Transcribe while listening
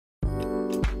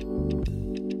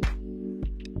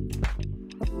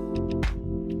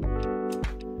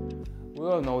We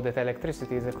all know that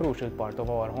electricity is a crucial part of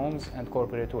our homes and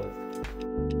corporate wealth.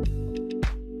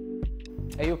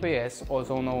 A UPS,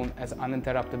 also known as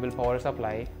uninterruptible power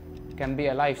supply, can be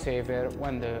a lifesaver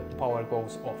when the power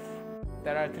goes off.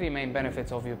 There are three main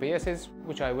benefits of UPSs,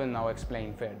 which I will now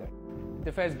explain further.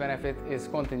 The first benefit is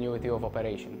continuity of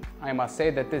operation. I must say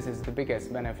that this is the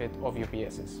biggest benefit of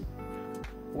UPSs.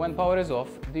 When power is off,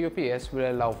 the UPS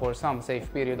will allow for some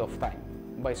safe period of time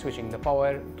by switching the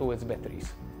power to its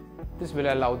batteries. This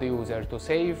will allow the user to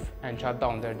save and shut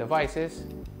down their devices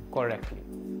correctly.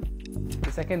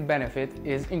 The second benefit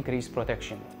is increased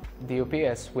protection. The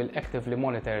UPS will actively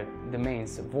monitor the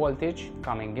mains voltage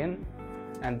coming in,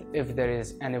 and if there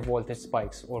is any voltage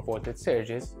spikes or voltage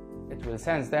surges, it will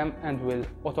sense them and will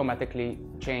automatically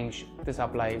change the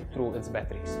supply through its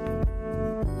batteries.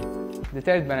 The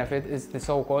third benefit is the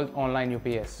so-called online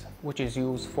UPS, which is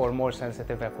used for more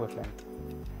sensitive equipment.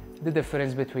 The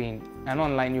difference between an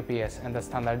online UPS and a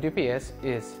standard UPS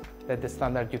is that the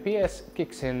standard UPS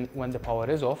kicks in when the power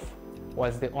is off,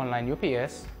 whilst the online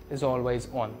UPS is always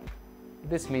on.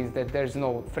 This means that there's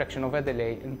no fraction of a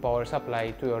delay in power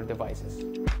supply to your devices.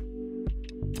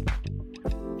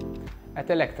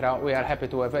 At Elektra, we are happy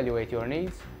to evaluate your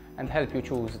needs and help you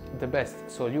choose the best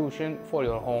solution for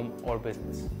your home or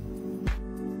business.